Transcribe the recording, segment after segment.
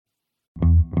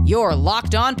Your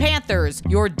Locked On Panthers,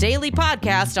 your daily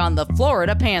podcast on the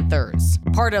Florida Panthers.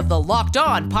 Part of the Locked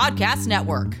On Podcast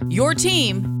Network. Your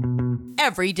team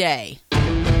every day.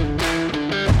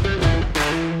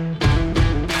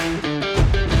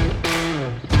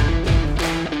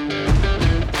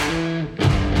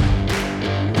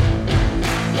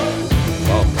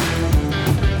 Welcome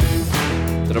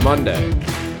to the Monday,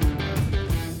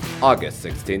 August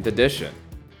 16th edition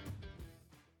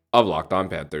of Locked On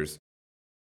Panthers,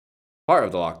 part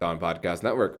of the Locked On Podcast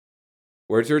Network,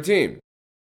 where it's your team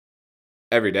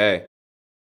every day.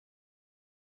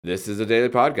 This is a daily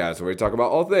podcast where we talk about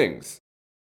all things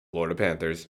Florida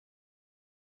Panthers.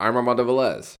 I'm Armando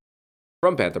Velez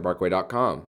from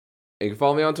PantherParkway.com. And you can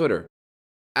follow me on Twitter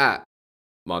at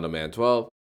MondoMan12.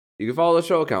 You can follow the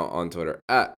show account on Twitter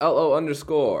at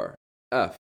LO_FLA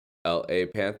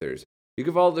Panthers. You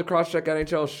can follow the Crosscheck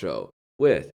NHL show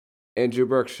with Andrew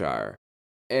Berkshire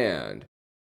and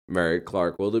Mary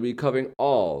Clark. We'll be covering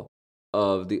all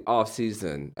of the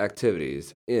off-season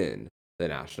activities in the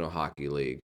National Hockey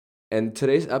League. And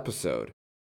today's episode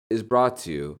is brought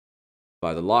to you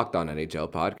by the Locked On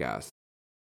NHL podcast.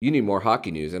 You need more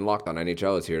hockey news, and Locked On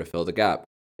NHL is here to fill the gap.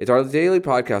 It's our daily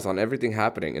podcast on everything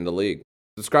happening in the league.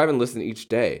 Subscribe and listen each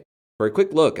day for a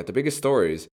quick look at the biggest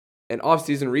stories and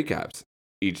off-season recaps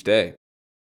each day.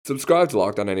 Subscribe to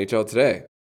Locked On NHL today,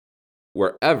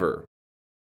 wherever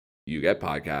you get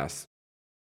podcasts.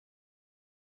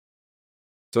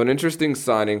 So an interesting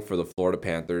signing for the Florida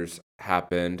Panthers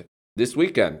happened this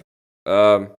weekend.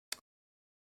 Not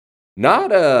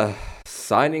a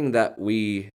signing that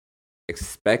we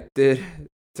expected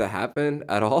to happen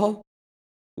at all,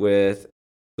 with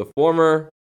the former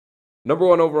number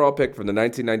one overall pick from the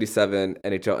 1997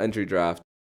 NHL entry draft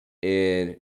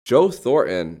in Joe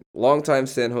Thornton, longtime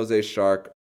San Jose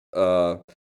Shark,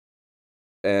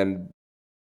 and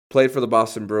played for the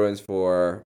Boston Bruins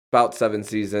for about 7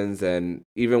 seasons and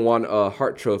even won a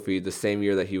Hart Trophy the same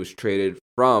year that he was traded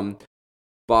from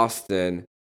Boston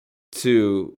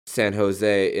to San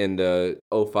Jose in the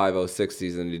 05-06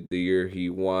 season, the year he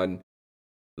won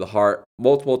the Hart,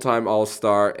 multiple-time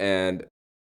All-Star, and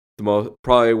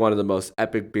probably one of the most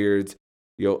epic beards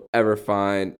you'll ever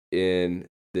find in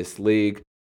this league.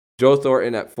 Joe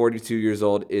Thornton, at 42 years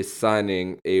old, is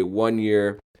signing a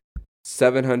 1-year,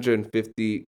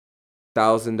 $750,000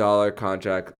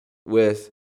 contract with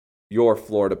your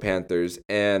Florida Panthers.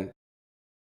 And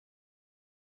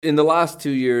in the last 2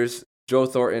 years, Joe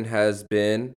Thornton has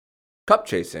been cup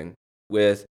chasing,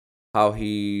 with how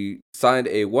he signed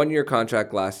a 1-year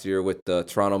contract last year with the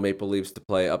Toronto Maple Leafs to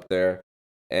play up there.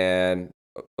 And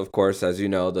of course, as you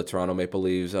know, the Toronto Maple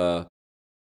Leafs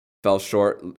fell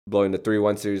short, blowing the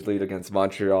 3-1 series lead against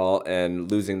Montreal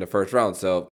and losing the first round.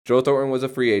 So Joe Thornton was a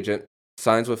free agent,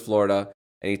 signs with Florida,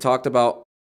 and he talked about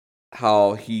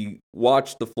how he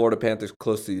watched the Florida Panthers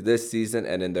closely this season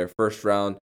and in their first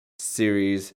round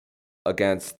series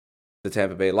against the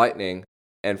Tampa Bay Lightning.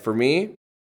 And for me,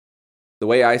 the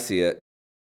way I see it,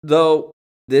 though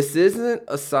this isn't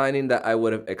a signing that I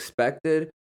would have expected,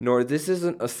 nor this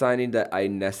isn't a signing that I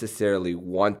necessarily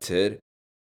wanted,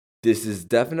 this is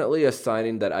definitely a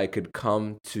signing that I could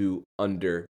come to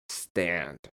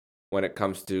understand when it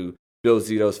comes to Bill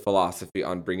Zito's philosophy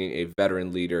on bringing a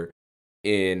veteran leader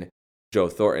in Joe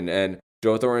Thornton. And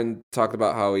Joe Thornton talked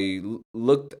about how he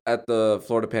looked at the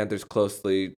Florida Panthers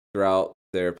closely throughout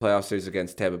their playoff series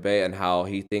against Tampa Bay, and how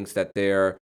he thinks that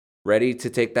they're ready to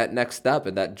take that next step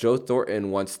and that Joe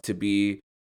Thornton wants to be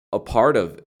a part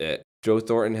of it. Joe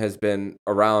Thornton has been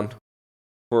around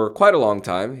for quite a long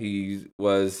time. He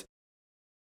was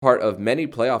part of many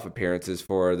playoff appearances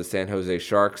for the San Jose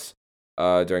Sharks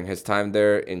during his time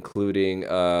there, including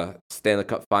a Stanley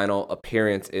Cup final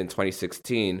appearance in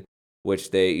 2016, which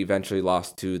they eventually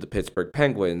lost to the Pittsburgh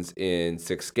Penguins in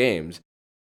 6 games.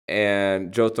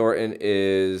 And Joe Thornton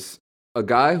is a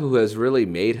guy who has really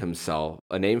made himself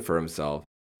a name for himself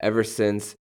ever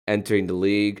since entering the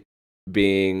league,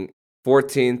 being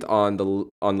 14th on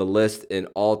the list in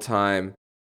all-time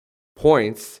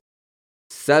points,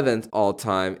 7th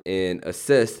all-time in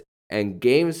assists, and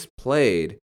games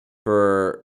played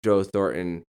for Joe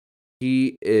Thornton.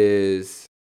 He is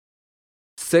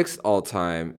 6th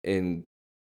all-time in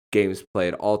games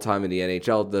played, all-time in the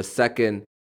NHL, the second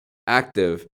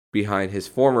active behind his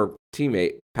former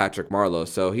teammate, Patrick Marleau.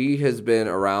 So he has been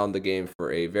around the game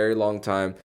for a very long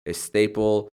time, a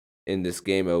staple in this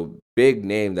game, a big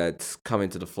name that's coming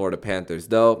to the Florida Panthers.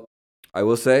 Though, I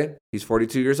will say, he's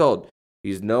 42 years old.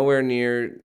 He's nowhere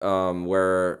near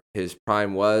where his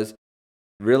prime was.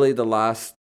 Really, the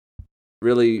last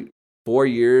 4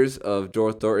 years of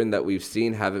Joe Thornton that we've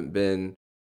seen haven't been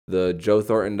the Joe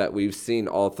Thornton that we've seen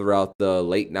all throughout the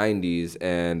late 90s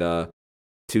and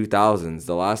 2000s.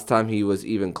 The last time he was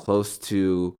even close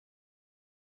to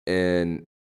an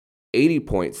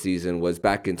 80-point season was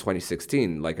back in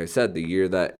 2016. Like I said, the year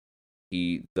that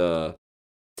the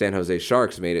San Jose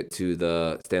Sharks made it to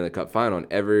the Stanley Cup final. And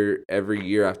every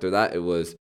year after that, it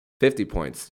was 50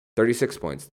 points, 36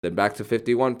 points, then back to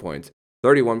 51 points,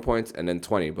 31 points, and then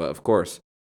 20. But of course,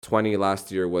 20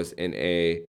 last year was in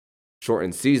a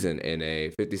shortened season, in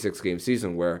a 56-game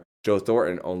season where Joe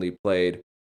Thornton only played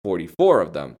 44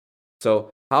 of them. So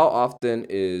how often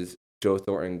is Joe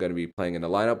Thornton going to be playing in the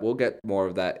lineup? We'll get more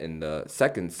of that in the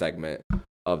second segment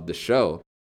of the show.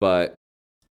 But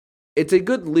it's a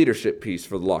good leadership piece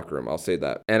for the locker room, I'll say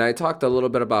that. And I talked a little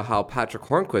bit about how Patrick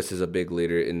Hornqvist is a big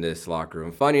leader in this locker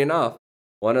room. Funny enough,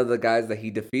 one of the guys that he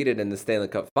defeated in the Stanley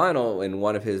Cup final in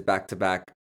one of his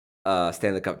back-to-back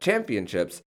Stanley Cup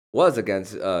championships was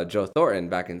against Joe Thornton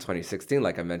back in 2016,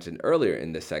 like I mentioned earlier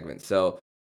in this segment. So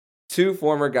two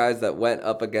former guys that went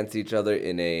up against each other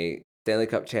in a Stanley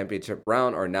Cup championship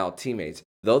round are now teammates.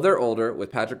 Though they're older,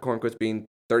 with Patrick Hornqvist being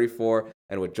 34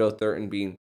 and with Joe Thornton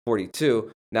being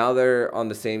 42, now they're on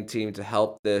the same team to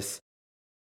help this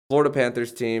Florida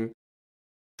Panthers team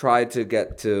try to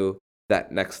get to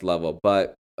that next level.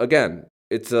 But again,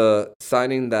 it's a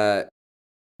signing that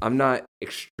I'm not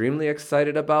extremely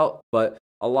excited about, but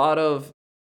a lot of,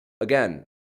 again,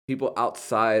 people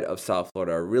outside of South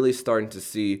Florida are really starting to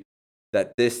see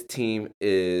that this team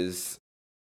is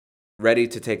ready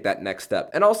to take that next step.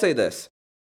 And I'll say this,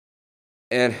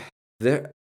 and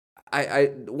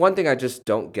one thing I just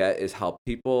don't get is how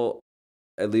people,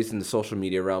 at least in the social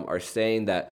media realm, are saying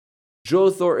that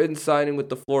Joe Thornton signing with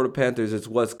the Florida Panthers is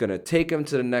what's going to take him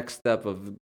to the next step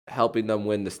of helping them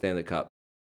win the Stanley Cup.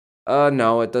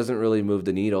 No, it doesn't really move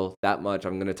the needle that much,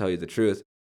 I'm going to tell you the truth.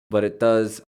 But it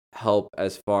does help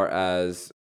as far as,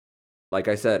 like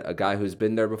I said, a guy who's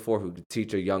been there before who could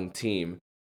teach a young team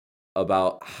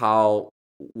about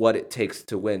what it takes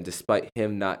to win, despite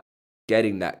him not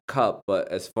getting that cup, but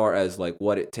as far as like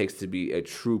what it takes to be a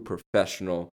true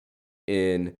professional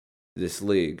in this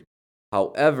league.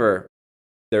 However,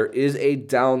 there is a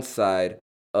downside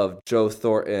of Joe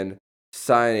Thornton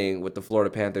signing with the Florida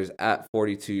Panthers at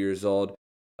 42 years old,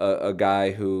 a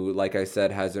guy who, like I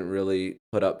said, hasn't really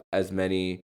put up as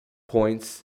many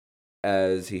points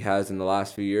as he has in the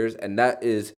last few years, and that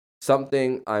is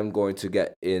something I'm going to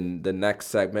get in the next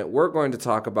segment. We're going to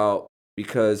talk about,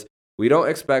 because we don't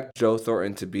expect Joe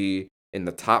Thornton to be in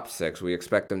the top 6. We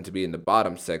expect him to be in the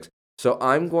bottom 6. So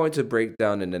I'm going to break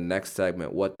down in the next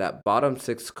segment what that bottom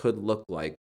 6 could look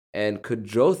like. And could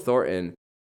Joe Thornton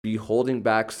be holding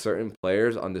back certain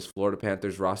players on this Florida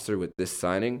Panthers roster with this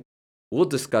signing? We'll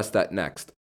discuss that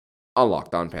next on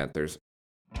Locked On Panthers.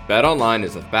 BetOnline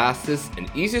is the fastest and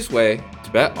easiest way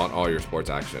to bet on all your sports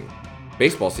action.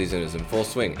 Baseball season is in full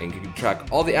swing, and you can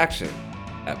track all the action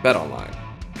at BetOnline.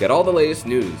 Get all the latest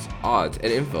news, odds,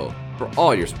 and info for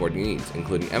all your sporting needs,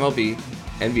 including MLB,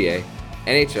 NBA,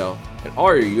 NHL, and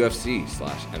all your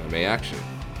UFC/MMA action.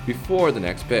 Before the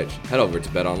next pitch, head over to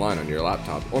BetOnline on your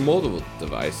laptop or mobile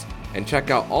device and check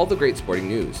out all the great sporting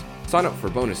news. Sign up for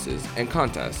bonuses and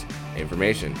contests and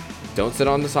information. Don't sit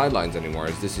on the sidelines anymore,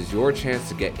 as this is your chance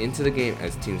to get into the game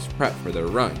as teams prep for their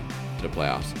run to the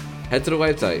playoffs. Head to the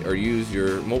website or use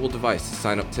your mobile device to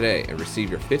sign up today and receive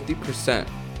your 50%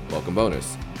 welcome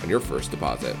bonus on your first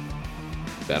deposit.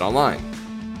 BetOnline,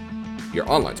 your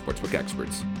online sportsbook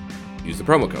experts. Use the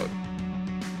promo code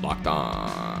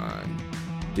LOCKEDON.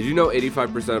 Did you know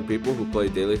 85% of people who play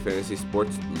daily fantasy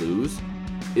sports lose?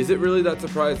 Is it really that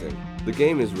surprising? The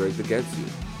game is rigged against you.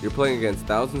 You're playing against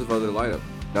thousands of other lineups,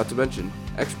 not to mention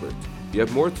experts. You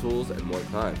have more tools and more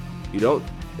time. You don't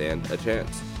stand a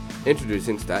chance.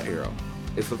 Introducing Stat Hero.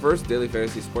 It's the first daily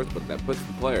fantasy sportsbook that puts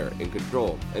the player in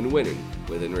control and winning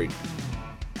within reach.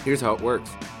 Here's how it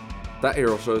works. Stat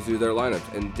Hero shows you their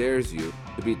lineups and dares you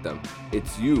to beat them.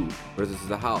 It's you versus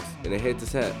the house in a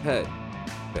head-to-head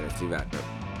fantasy matchup.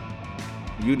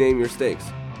 You name your stakes.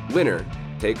 Winner,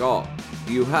 take all.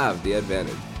 You have the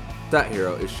advantage. Stat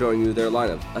Hero is showing you their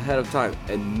lineups ahead of time,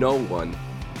 and no one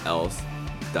else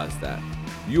does that.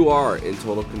 You are in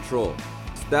total control.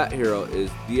 Stat Hero is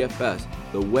DFS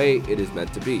the way it is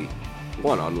meant to be,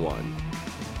 one-on-one.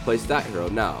 Play Stat Hero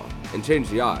now and change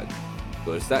the odds.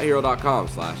 Go to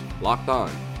stathero.com/lockedon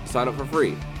to sign up for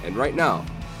free, and right now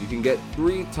you can get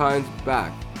 3 times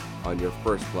back on your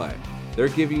first play. They're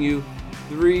giving you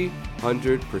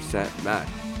 300% match.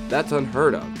 That's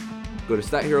unheard of. Go to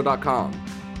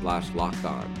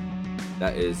stathero.com/lockedon.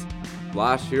 That is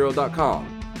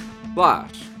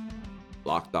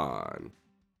 /hero.com/lockedon.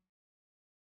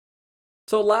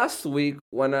 So last week,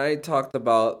 when I talked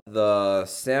about the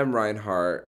Sam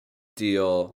Reinhart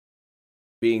deal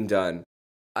being done,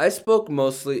 I spoke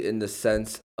mostly in the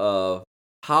sense of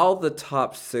how the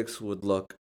top six would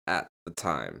look at the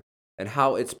time and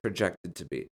how it's projected to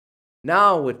be.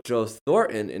 Now, with Joe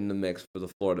Thornton in the mix for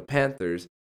the Florida Panthers,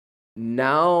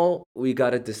 now we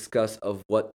got to discuss of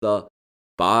what the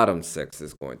bottom six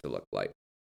is going to look like.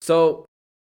 So,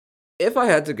 if I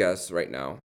had to guess right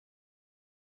now,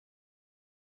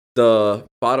 the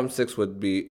bottom six would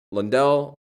be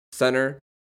Lundell, center,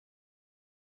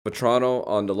 Vetrano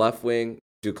on the left wing,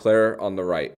 Duclair on the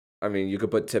right. I mean, you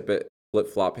could put Tippett,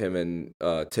 flip-flop him and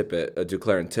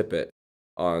Duclair and Tippett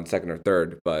on second or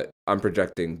third, but I'm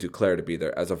projecting Duclair to be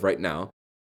there as of right now.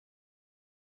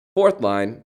 Fourth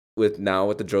line, with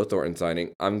the Joe Thornton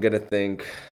signing, I'm going to think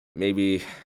maybe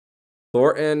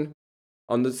Thornton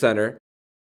on the center,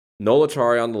 Noel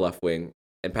Acciari on the left wing,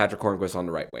 and Patrick Hornquist on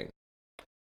the right wing.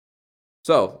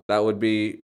 So that would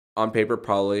be, on paper,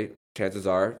 probably, chances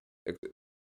are,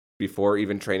 before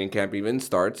even training camp even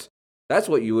starts, that's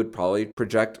what you would probably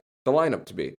project the lineup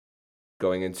to be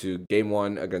going into game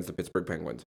 1 against the Pittsburgh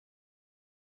Penguins.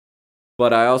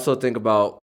 But I also think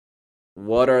about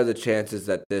what are the chances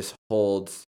that this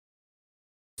holds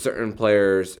certain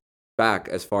players back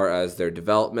as far as their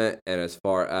development and as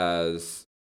far as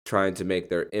trying to make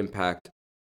their impact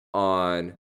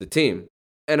on the team.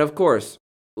 And of course,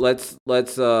 let's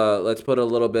put a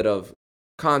little bit of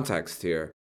context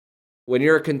here. When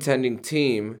you're a contending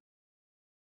team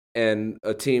and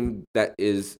a team that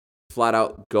is flat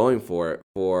out going for it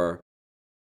for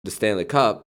the Stanley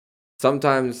Cup,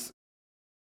 sometimes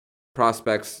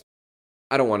prospects,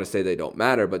 I don't want to say they don't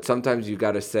matter, but sometimes you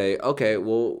got to say, okay,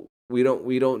 well, we don't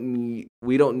need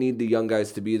the young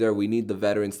guys to be there. We need the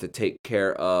veterans to take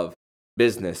care of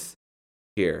business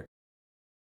here.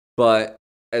 But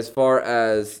as far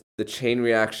as the chain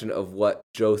reaction of what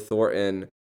Joe Thornton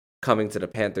coming to the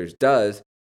Panthers does,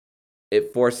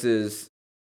 it forces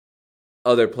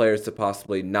other players to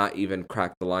possibly not even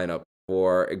crack the lineup.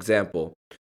 For example,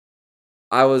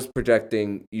 I was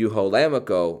projecting Juho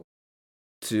Lammikko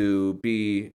to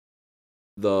be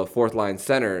the fourth line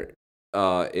center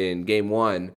in game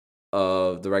 1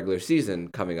 of the regular season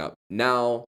coming up.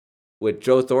 Now, with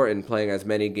Joe Thornton playing as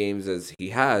many games as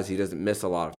he has, he doesn't miss a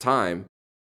lot of time.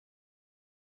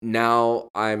 Now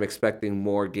I'm expecting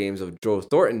more games of Joe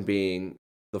Thornton being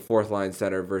the fourth line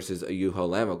center versus a Juho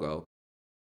Lammikko.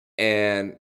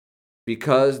 And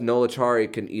because Noel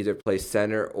Acciari can either play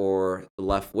center or the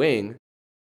left wing,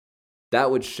 that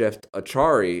would shift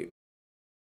Acciari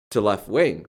to left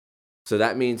wing. So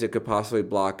that means it could possibly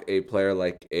block a player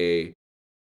like a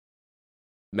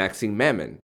Maxime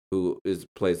Mamin, who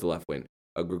plays the left wing,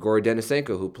 a Grigory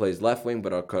Denisenko, who plays left wing,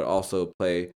 but could also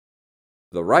play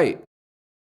the right.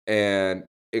 And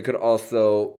it could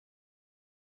also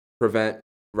prevent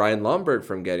Ryan Lomberg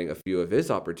from getting a few of his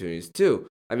opportunities too.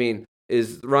 I mean,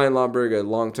 is Ryan Lomberg a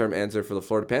long-term answer for the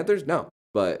Florida Panthers? No,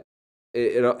 but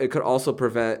it could also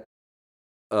prevent,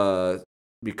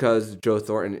 because Joe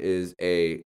Thornton is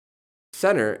a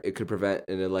center, it could prevent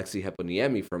an Alexei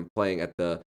Heponiemi from playing at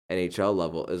the NHL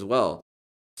level as well.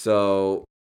 So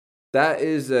that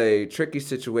is a tricky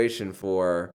situation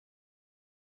for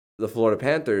the Florida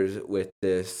Panthers with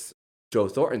this Joe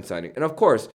Thornton signing. And of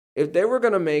course, if they were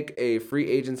going to make a free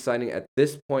agent signing at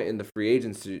this point in the free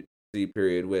agency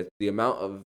period with the amount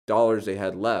of dollars they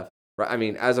had left, right? I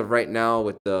mean, as of right now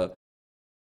with the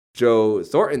Joe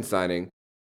Thornton signing,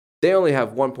 they only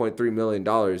have $1.3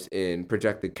 million in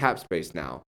projected cap space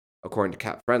now, according to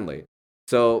Cap Friendly.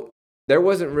 So there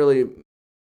wasn't really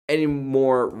any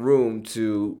more room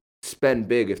to spend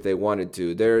big if they wanted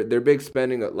to. Their big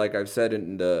spending, like I've said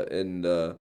in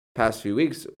the past few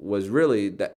weeks, was really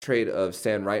that trade of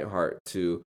Sam Reinhart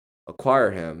to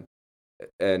acquire him,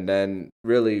 and then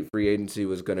really free agency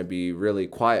was going to be really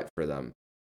quiet for them.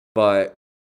 But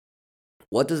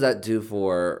what does that do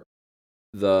for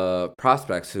the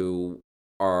prospects who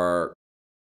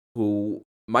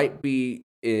might be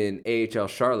in AHL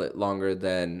Charlotte longer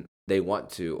than they want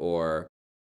to or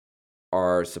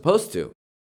are supposed to?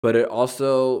 But it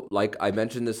also, like I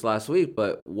mentioned this last week,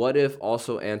 but what if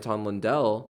also Anton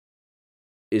Lundell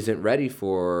isn't ready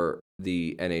for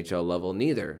the NHL level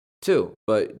neither, too?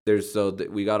 But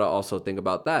we got to also think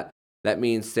about that. That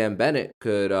means Sam Bennett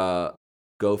could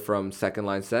go from second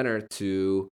line center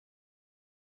to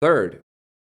third.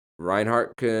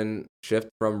 Reinhart can shift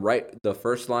from the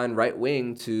first line right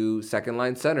wing to second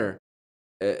line center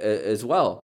as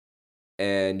well.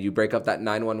 And you break up that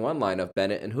 9-1-1 line of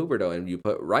Bennett and Huberdeau, and you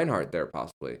put Reinhart there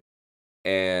possibly.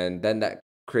 And then that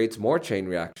creates more chain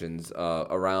reactions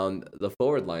around the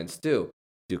forward lines too.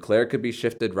 Duclair could be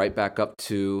shifted right back up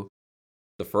to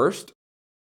the first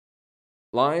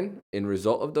line in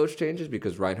result of those changes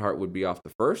because Reinhart would be off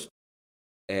the first.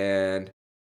 And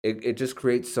it just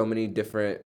creates so many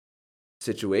different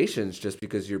situations just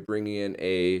because you're bringing in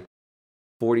a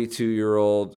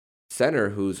 42-year-old center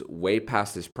who's way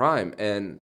past his prime.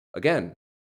 And again,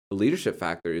 the leadership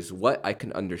factor is what I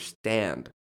can understand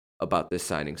about this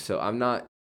signing. So I'm not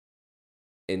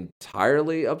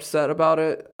entirely upset about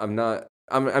it. I'm not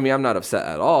upset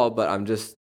at all, but I'm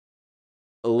just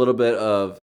a little bit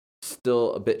of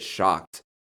still a bit shocked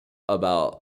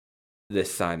about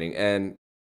this signing. And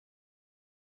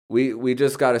we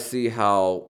just got to see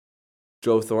how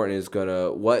Joe Thornton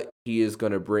what he is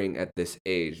gonna bring at this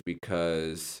age,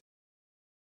 because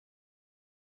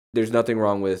there's nothing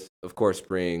wrong with, of course,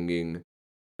 bringing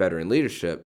veteran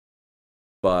leadership,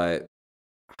 but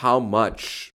how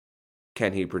much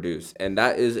can he produce? And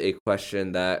that is a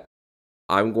question that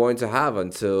I'm going to have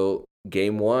until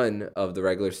game 1 of the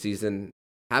regular season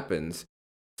happens.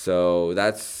 So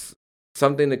that's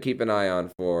something to keep an eye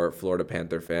on for Florida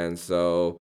Panther fans.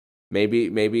 So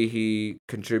maybe he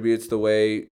contributes the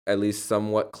way at least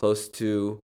somewhat close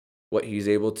to what he's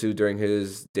able to during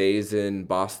his days in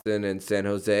Boston and San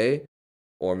Jose,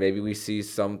 or maybe we see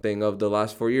something of the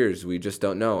last 4 years. We just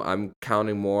don't know. I'm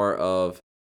counting more of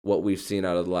what we've seen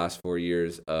out of the last 4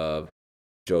 years of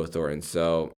Joe Thornton.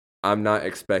 So I'm not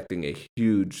expecting a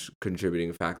huge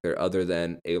contributing factor other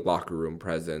than a locker room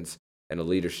presence and a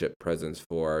leadership presence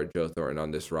for Joe Thornton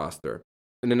on this roster.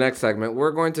 In the next segment,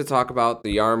 we're going to talk about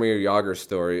the Jaromir Jagr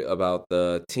story, about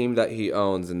the team that he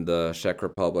owns in the Czech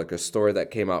Republic, a story that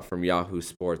came out from Yahoo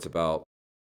Sports about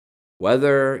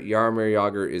whether Jaromir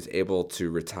Jagr is able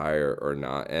to retire or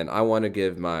not. And I want to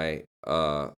give my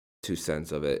 2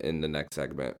 cents of it in the next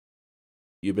segment.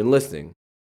 You've been listening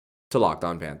to Locked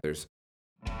On Panthers.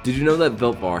 Did you know that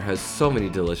Built Bar has so many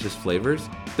delicious flavors?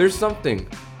 There's something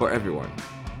for everyone.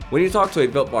 When you talk to a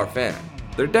Built Bar fan,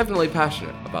 they're definitely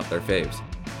passionate about their faves.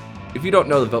 If you don't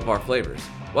know the Built Bar flavors,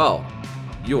 well,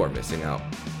 you are missing out.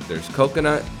 There's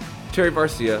coconut, cherry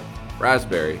barcia,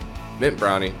 raspberry, mint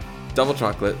brownie, double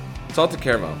chocolate, salted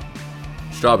caramel,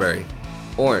 strawberry,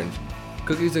 orange,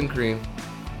 cookies and cream,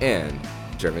 and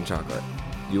German chocolate.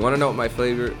 You want to know what my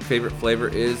favorite flavor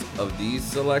is of these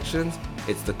selections?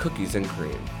 It's the cookies and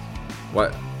cream.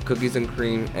 What? Cookies and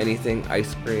cream, anything,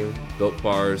 ice cream, Built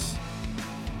Bars,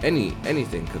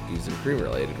 anything cookies and cream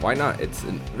related. Why not? It's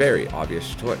a very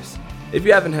obvious choice. If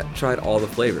you haven't tried all the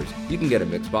flavors, you can get a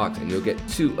mixed box and you'll get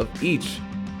 2 of each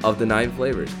of the 9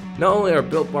 flavors. Not only are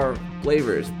Built Bar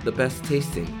flavors the best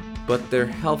tasting, but they're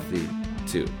healthy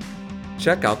too.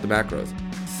 Check out the macros.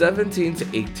 17 to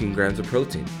 18 grams of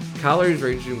protein, calories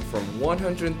ranging from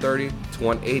 130 to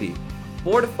 180,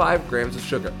 4 to 5 grams of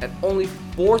sugar, and only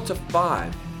 4 to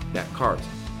 5 net carbs.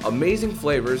 Amazing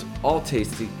flavors, all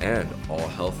tasty and all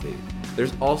healthy.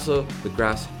 There's also the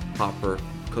grasshopper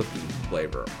cookie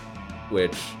flavor,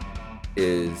 which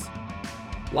is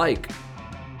like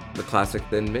the classic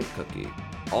thin mint cookie.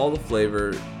 All the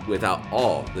flavor without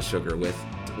all the sugar, with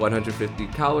 150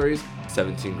 calories,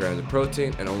 17 grams of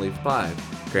protein, and only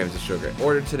 5 grams of sugar.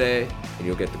 Order today and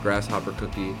you'll get the grasshopper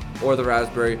cookie or the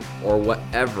raspberry or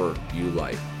whatever you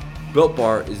like. Built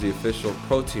Bar is the official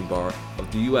protein bar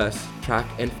of the U.S. track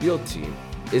and field team.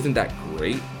 Isn't that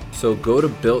great? So go to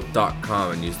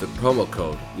Built.com and use the promo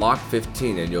code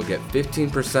LOCK15 and you'll get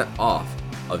 15% off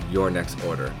of your next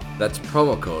order. That's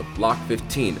promo code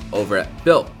LOCK15 over at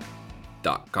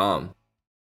Built.com.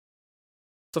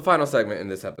 So final segment in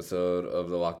this episode of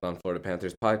the Locked On Florida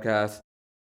Panthers podcast.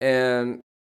 And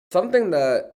something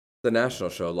that the national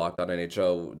show, Locked On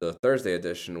NHL, the Thursday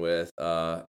edition with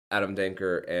Adam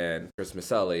Danker and Chris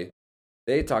Maselli,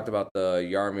 they talked about the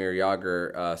Jaromir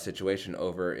Jagr situation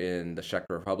over in the Czech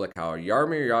Republic. How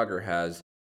Jaromir Jagr has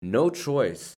no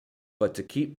choice but to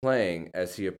keep playing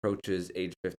as he approaches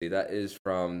age 50. That is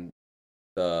from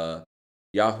the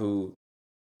Yahoo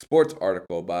Sports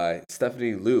article by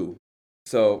Stephanie Liu.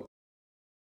 So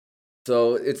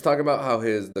it's talking about how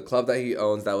the club that he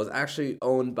owns, that was actually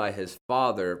owned by his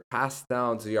father, passed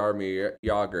down to Jaromir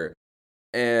Jagr.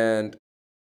 And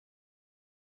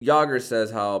Jagr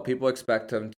says how people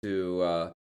expect him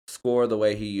to score the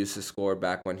way he used to score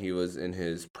back when he was in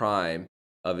his prime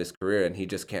of his career, and he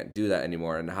just can't do that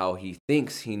anymore, and how he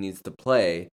thinks he needs to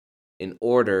play in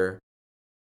order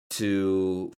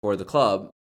for the club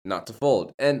not to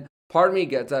fold. And part of me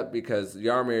gets that because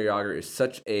Jaromir Jagr is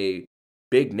such a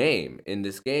big name in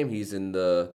this game. He's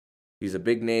a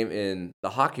big name in the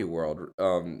hockey world,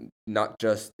 not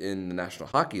just in the National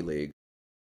Hockey League.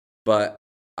 But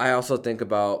I also think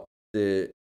about the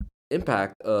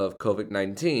impact of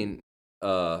COVID-19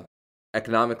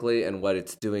 economically and what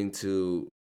it's doing to,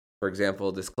 for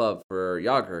example, this club for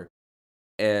Yager.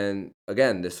 And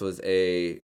again, this was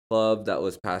a club that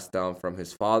was passed down from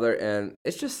his father, and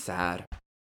it's just sad.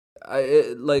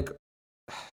 Like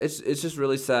it's just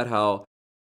really sad how,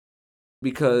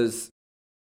 because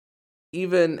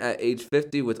even at age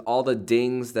 50, with all the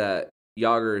dings that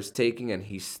Yager is taking, and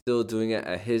he's still doing it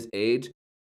at his age,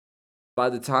 by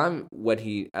the time when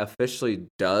he officially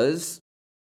does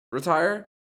retire,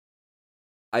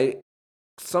 I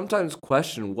sometimes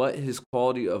question what his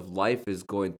quality of life is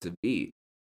going to be.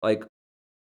 Like,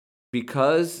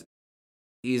 because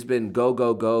he's been go,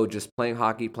 go, go, just playing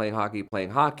hockey, playing hockey,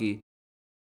 playing hockey,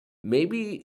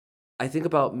 maybe I think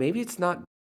about, maybe it's not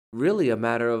really a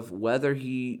matter of whether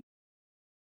he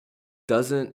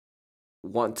doesn't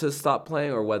want to stop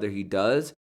playing or whether he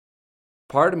does.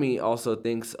 Part of me also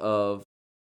thinks of,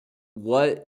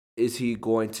 what is he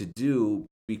going to do,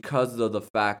 because of the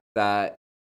fact that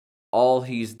all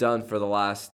he's done for the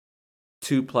last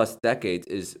 2+ decades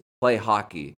is play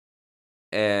hockey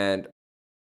and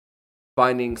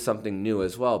finding something new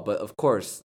as well. But of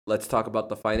course, let's talk about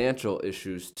the financial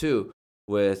issues too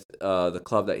with the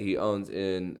club that he owns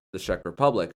in the Czech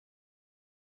Republic.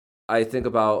 I think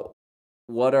about,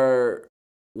 what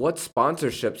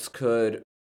sponsorships could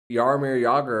Jaromir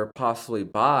Jagr possibly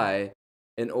buy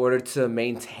in order to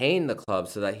maintain the club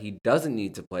so that he doesn't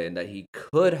need to play and that he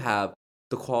could have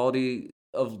the quality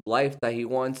of life that he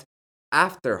wants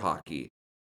after hockey.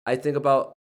 I think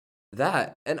about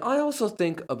that. And I also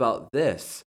think about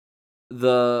this,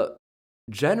 the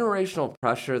generational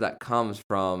pressure that comes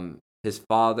from his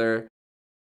father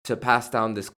to pass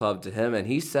down this club to him. And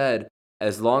he said,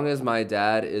 as long as my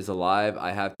dad is alive,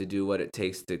 I have to do what it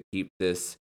takes to keep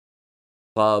this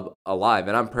club alive.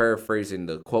 And I'm paraphrasing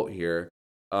the quote here.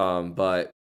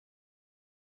 But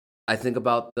I think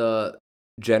about the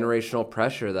generational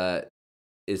pressure that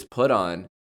is put on,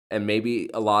 and maybe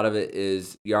a lot of it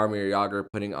is Jaromir Jagr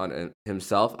putting on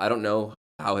himself. I don't know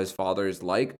how his father is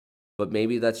like, but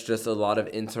maybe that's just a lot of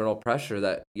internal pressure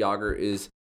that Jagr is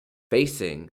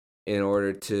facing in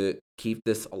order to keep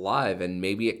this alive, and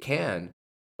maybe it can.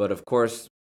 But of course,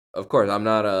 I'm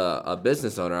not a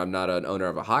business owner. I'm not an owner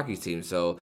of a hockey team,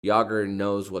 so Jagr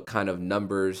knows what kind of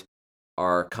numbers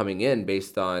are coming in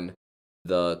based on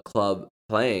the club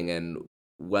playing and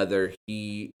whether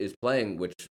he is playing,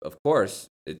 which of course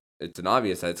it's an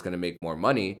obvious that it's going to make more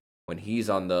money when he's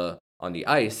on the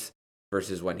ice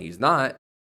versus when he's not.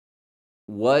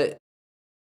 What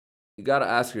you got to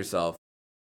ask yourself,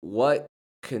 what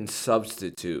can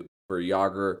substitute for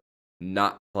Yager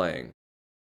not playing?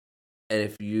 And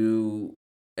if you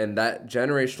and that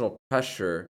generational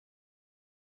pressure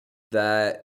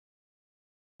that,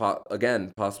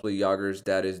 again, possibly Yager's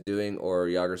dad is doing or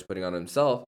Yager's putting on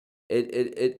himself,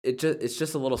 it's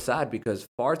just a little sad, because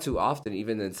far too often,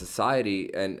 even in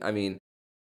society, and I mean,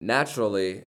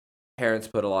 naturally, parents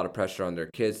put a lot of pressure on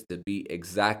their kids to be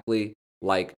exactly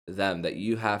like them. That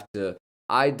you have to,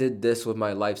 I did this with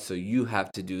my life, so you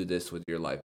have to do this with your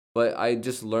life. But I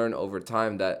just learned over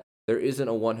time that there isn't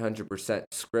a 100%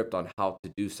 script on how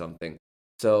to do something.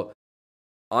 So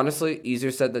honestly,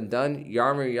 easier said than done.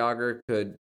 Yarmir Yager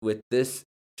could, with this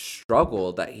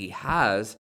struggle that he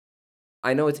has,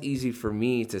 I know it's easy for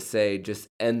me to say just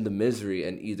end the misery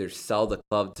and either sell the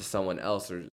club to someone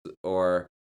else or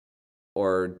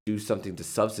or do something to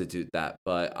substitute that,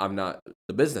 but I'm not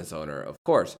the business owner, of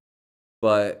course.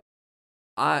 But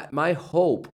my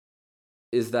hope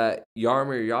is that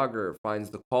Yarmir Yager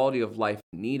finds the quality of life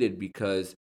needed,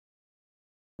 because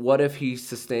what if he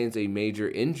sustains a major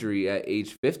injury at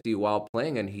age 50 while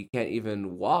playing and he can't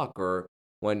even walk, or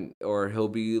he'll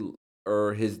be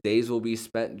or his days will be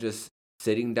spent just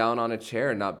sitting down on a chair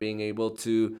and not being able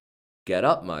to get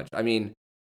up much. I mean,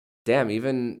 damn,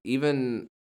 even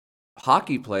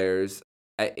hockey players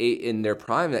in their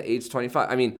prime at age 25.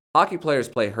 I mean, hockey players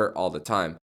play hurt all the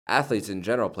time. Athletes in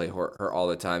general play hurt all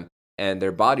the time, and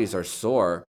their bodies are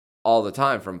sore all the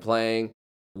time from playing,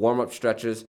 warm-up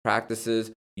stretches,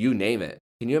 practices, you name it.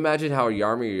 Can you imagine how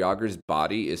Jaromir Jagr's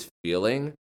body is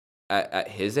feeling at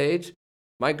his age?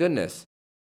 My goodness.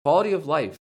 Quality of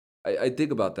life. I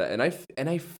think about that, and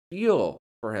I feel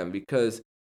for him, because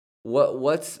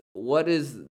what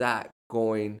is that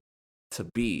going to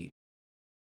be?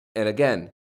 And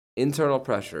again, internal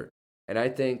pressure. And I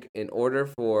think in order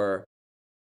for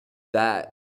that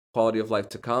quality of life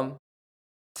to come,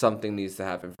 something needs to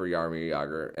happen for Jaromir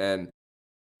Jagr. And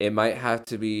it might have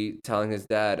to be telling his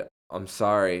dad, I'm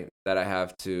sorry that I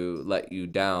have to let you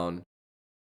down,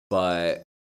 but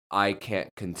I can't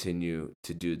continue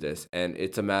to do this. And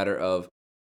it's a matter of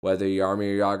whether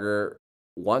Jaromir Jagr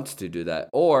wants to do that,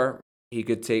 or he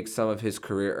could take some of his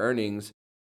career earnings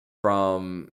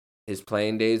from his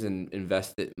playing days and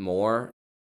invest it more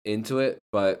into it.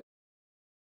 But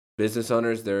business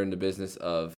owners, they're in the business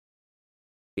of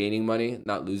gaining money,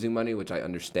 not losing money, which I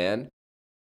understand.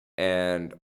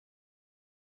 And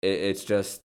it's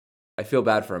just, I feel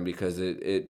bad for him because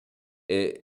it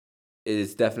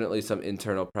is definitely some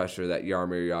internal pressure that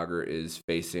Jaromir Jagr is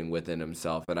facing within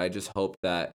himself. And I just hope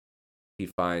that he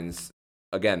finds,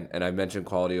 again, and I mentioned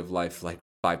quality of life like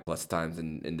 5+ times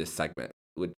in this segment.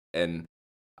 And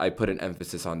I put an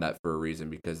emphasis on that for a reason,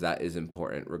 because that is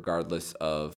important regardless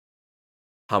of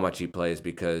how much he plays,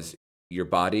 because your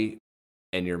body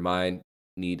and your mind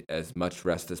need as much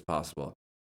rest as possible.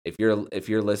 If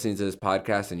you're listening to this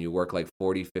podcast and you work like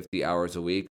 40, 50 hours a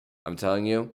week, I'm telling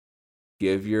you,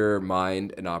 give your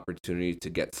mind an opportunity to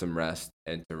get some rest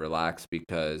and to relax,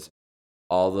 because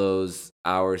all those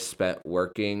hours spent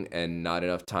working and not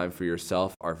enough time for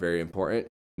yourself are very important.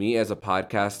 Me as a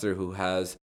podcaster who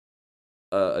has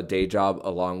a day job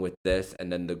along with this,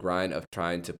 and then the grind of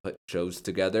trying to put shows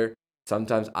together,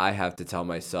 sometimes I have to tell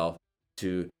myself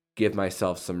to give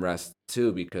myself some rest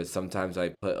too, because sometimes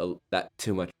I put that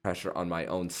too much pressure on my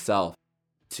own self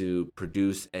to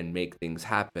produce and make things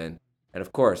happen. And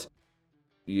of course,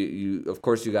 you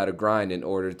got to grind in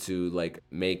order to like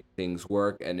make things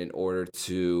work, and in order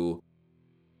to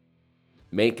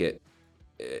make it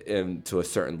to a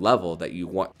certain level that you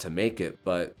want to make it.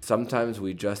 But sometimes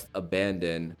we just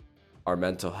abandon our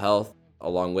mental health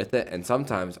along with it, and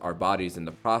sometimes our bodies in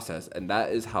the process. And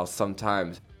that is how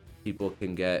sometimes people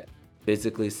can get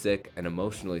physically sick and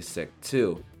emotionally sick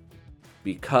too,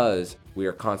 because we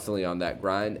are constantly on that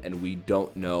grind and we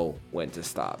don't know when to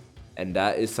stop. And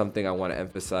that is something I want to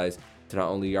emphasize to not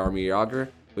only Jaromir Jagr,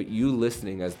 but you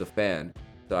listening as the fan.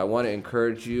 So I want to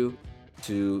encourage you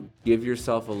to give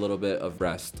yourself a little bit of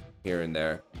rest here and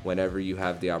there whenever you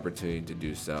have the opportunity to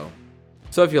do so.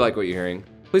 So if you like what you're hearing,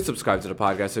 please subscribe to the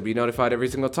podcast to be notified every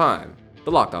single time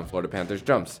the Locked On Florida Panthers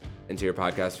jumps into your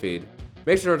podcast feed.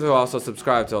 Make sure to also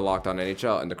subscribe to the Locked On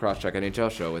NHL and the Crosscheck NHL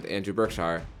show with Andrew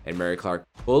Berkshire and Mary Clark,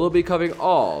 who will be covering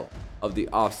all of the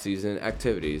off-season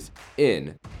activities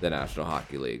in the National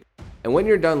Hockey League. And when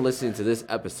you're done listening to this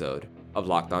episode of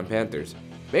Locked On Panthers,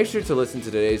 make sure to listen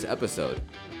to today's episode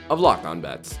of Locked On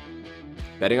Bets.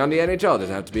 Betting on the NHL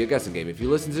doesn't have to be a guessing game if you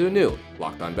listen to the new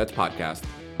Locked On Bets podcast,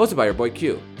 hosted by your boy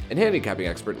Q and handicapping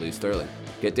expert Lee Sterling.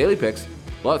 Get daily picks,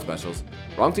 blowout specials,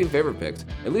 wrong team favorite picks,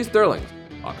 and Lee Sterling's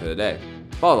Lock of the Day.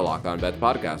 Follow the Locked On Bets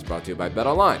podcast, brought to you by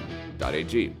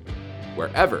BetOnline.ag,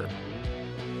 wherever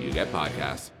you get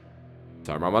podcasts.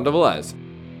 So I'm Armando Velez,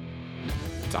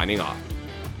 signing off.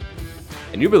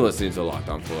 And you've been listening to the Locked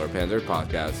On Florida Panthers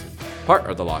podcast, part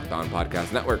of the Locked On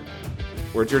Podcast Network,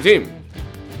 where it's your team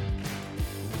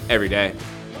every day.